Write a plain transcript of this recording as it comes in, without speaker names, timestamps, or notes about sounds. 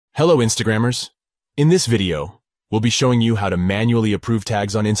Hello Instagrammers! In this video, we'll be showing you how to manually approve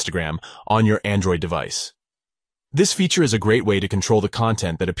tags on Instagram on your Android device. This feature is a great way to control the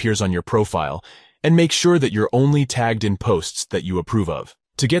content that appears on your profile and make sure that you're only tagged in posts that you approve of.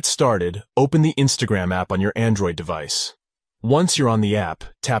 To get started, open the Instagram app on your Android device. Once you're on the app,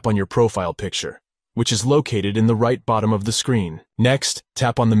 tap on your profile picture, which is located in the right bottom of the screen. Next,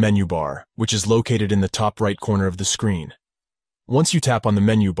 tap on the menu bar, which is located in the top right corner of the screen. Once you tap on the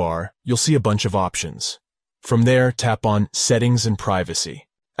menu bar, you'll see a bunch of options. From there, tap on Settings and Privacy.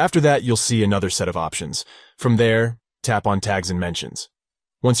 After that, you'll see another set of options. From there, tap on Tags and Mentions.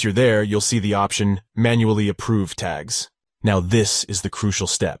 Once you're there, you'll see the option Manually Approve Tags. Now this is the crucial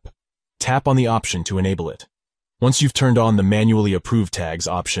step. Tap on the option to enable it. Once you've turned on the Manually Approve Tags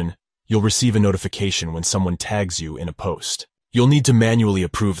option, you'll receive a notification when someone tags you in a post. You'll need to manually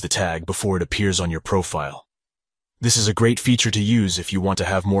approve the tag before it appears on your profile. This is a great feature to use if you want to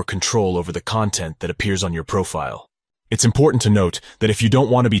have more control over the content that appears on your profile. It's important to note that if you don't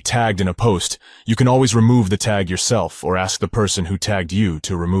want to be tagged in a post, you can always remove the tag yourself or ask the person who tagged you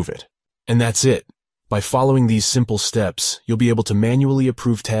to remove it. And that's it. By following these simple steps, you'll be able to manually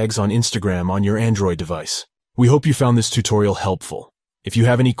approve tags on Instagram on your Android device. We hope you found this tutorial helpful. If you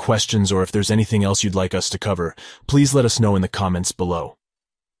have any questions or if there's anything else you'd like us to cover, please let us know in the comments below.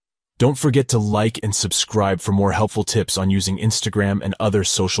 Don't forget to like and subscribe for more helpful tips on using Instagram and other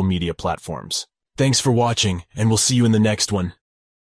social media platforms. Thanks for watching, and we'll see you in the next one.